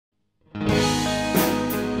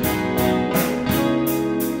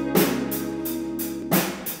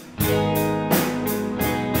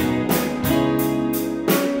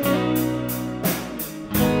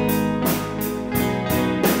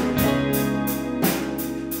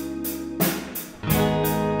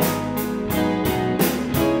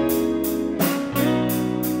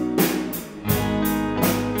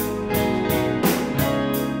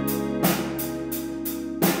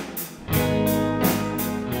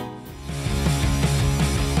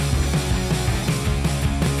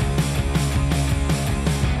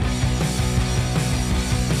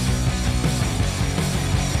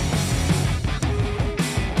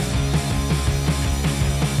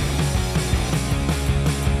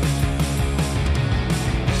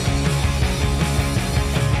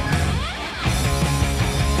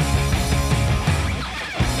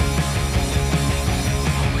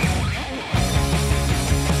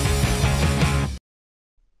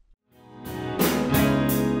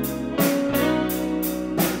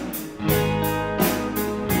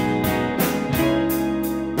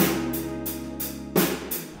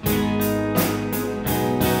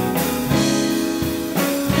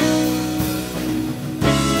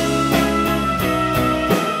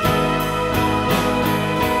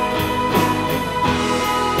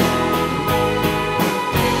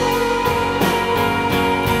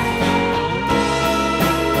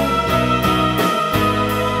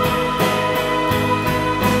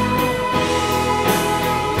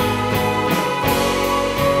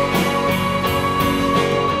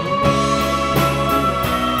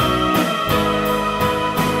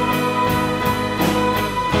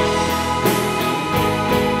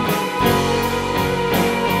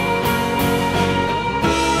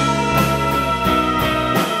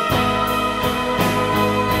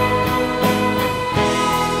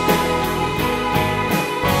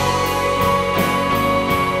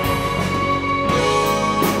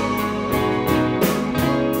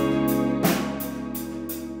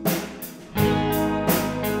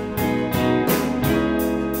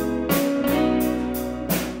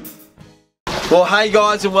Well, hey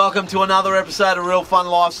guys, and welcome to another episode of Real Fun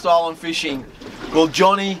Lifestyle and Fishing. Well,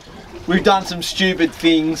 Johnny, we've done some stupid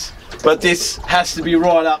things, but this has to be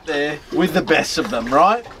right up there with the best of them,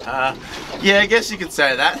 right? Yeah, I guess you could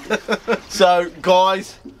say that. So,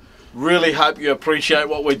 guys, really hope you appreciate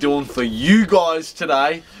what we're doing for you guys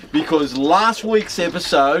today, because last week's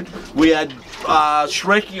episode we had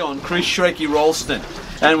Shrekky on, Chris Shrekky Ralston,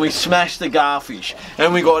 and we smashed the garfish,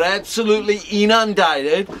 and we got absolutely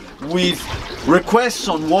inundated with requests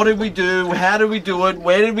on what did we do, how did we do it,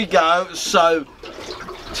 where did we go. So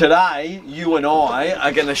today you and I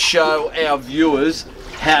are going to show our viewers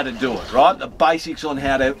how to do it, right? The basics on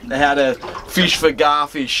how to fish for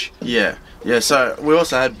garfish. Yeah. So we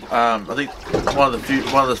also had, I think one of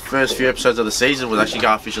the first few episodes of the season was actually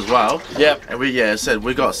garfish as well. Yep. And we said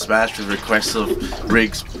we got smashed with requests of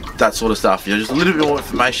rigs, that sort of stuff. You know, just a little bit more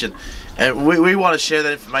information, and we want to share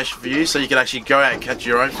that information for you, so you can actually go out and catch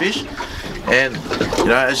your own fish. And you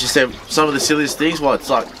know, as you said, some of the silliest things. What, it's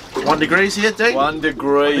like 1 degree here, Dean? 1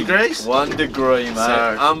 degree. 1 degrees? 1 degree, mate.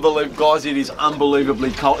 So, unbelievable, guys. It is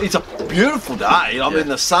unbelievably cold. It's a beautiful day. I mean,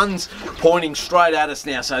 the sun's pointing straight at us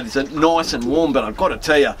now, so it's nice and warm. But I've got to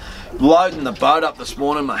tell you, loading the boat up this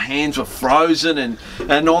morning, my hands were frozen,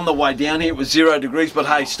 and on the way down here it was 0 degrees. But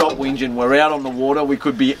hey, stop whinging. We're out on the water. We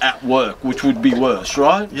could be at work, which would be worse,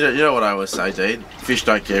 right? You know what I always say, Dean? Fish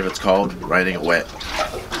don't care if it's cold, raining or wet.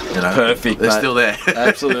 You know, perfect, they're mate. Still there.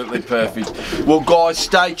 Absolutely perfect. Well, guys,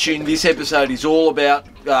 stay tuned. This episode is all about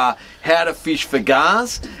how to fish for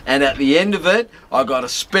gars, and at the end of it, I got a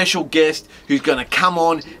special guest who's going to come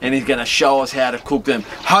on and he's going to show us how to cook them.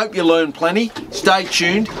 Hope you learn plenty. Stay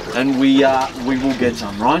tuned, and we will get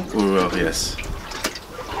some, right? We will, yes.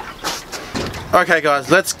 Okay,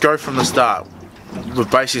 guys, let's go from the start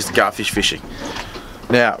with basics to garfish fishing.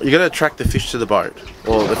 Now, you're going to attract the fish to the boat,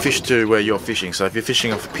 or the fish to where you're fishing. So if you're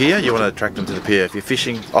fishing off a pier, you want to attract them to the pier. If you're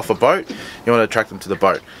fishing off a boat, you want to attract them to the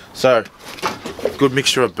boat. So, good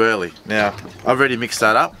mixture of burley. Now, I've already mixed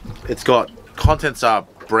that up. It's got, contents are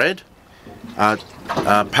bread,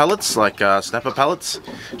 pellets, like snapper pellets,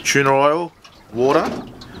 tuna oil, water,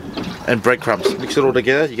 and breadcrumbs. Mix it all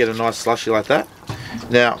together, you get a nice slushy like that.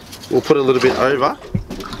 Now, we'll put a little bit over,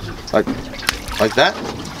 like that.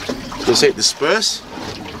 You'll see it disperse.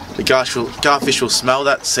 The garfish will smell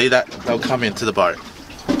that, see that, they'll come into the boat.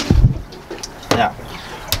 Now,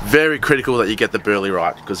 very critical that you get the burley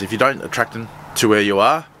right, because if you don't attract them to where you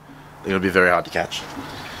are, they're going to be very hard to catch.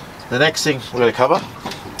 The next thing we're going to cover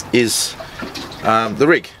is the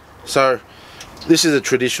rig. So this is a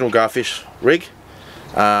traditional garfish rig.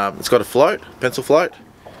 It's got a float, pencil float.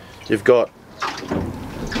 You've got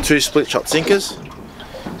 2 split shot sinkers.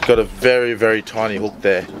 Got a very, very tiny hook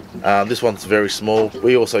there. This one's very small.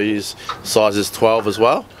 We also use sizes 12 as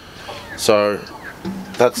well. So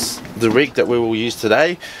that's the rig that we will use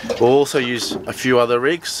today. We'll also use a few other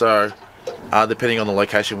rigs, so depending on the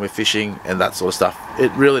location we're fishing and that sort of stuff.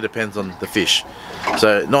 It really depends on the fish.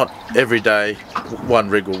 So not every day one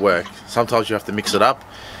rig will work. Sometimes you have to mix it up,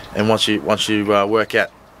 and once you work out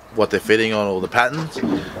what they're feeding on or the patterns,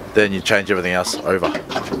 then you change everything else over.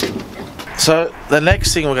 So the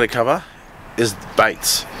next thing we're going to cover is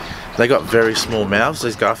baits. They got very small mouths,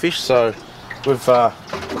 these garfish, so we've got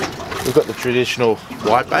the traditional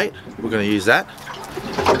white bait. We're going to use that,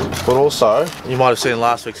 but also you might have seen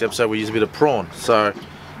last week's episode we used a bit of prawn. So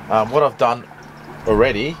what I've done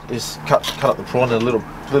already is cut up the prawn in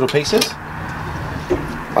little pieces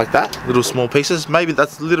like that, little small pieces. Maybe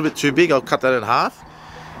that's a little bit too big. I'll cut that in half,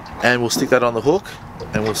 and we'll stick that on the hook,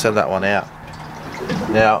 and we'll send that one out.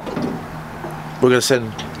 Now, we're going to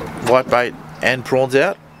send white bait and prawns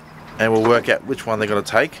out, and we'll work out which one they're going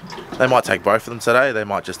to take. They might take both of them today, they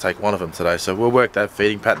might just take one of them today. So we'll work that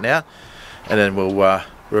feeding pattern out, and then we'll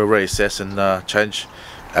reassess and change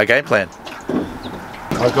our game plan.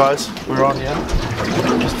 Alright guys, we're on here.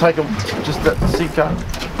 Just take them, just that sinker.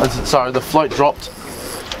 Sorry, the float dropped,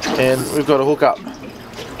 and we've got to hook up.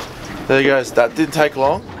 There you go. That didn't take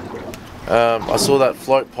long. I saw that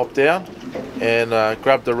float pop down and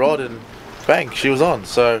grabbed the rod, and bang, she was on.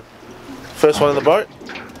 So first one in the boat,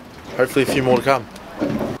 hopefully a few more to come.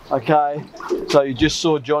 Okay, so you just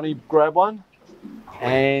saw Johnny grab one,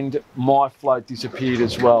 and my float disappeared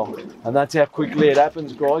as well. And that's how quickly it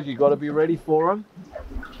happens, guys. You got to be ready for them.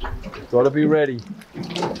 Got to be ready,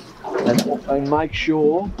 and make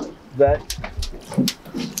sure that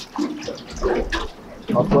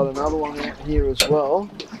I've got another one out here as well.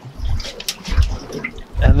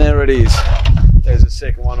 And there it is. There's a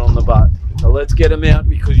second one on the boat. So let's get them out,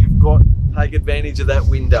 because you've got to take advantage of that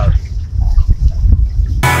window.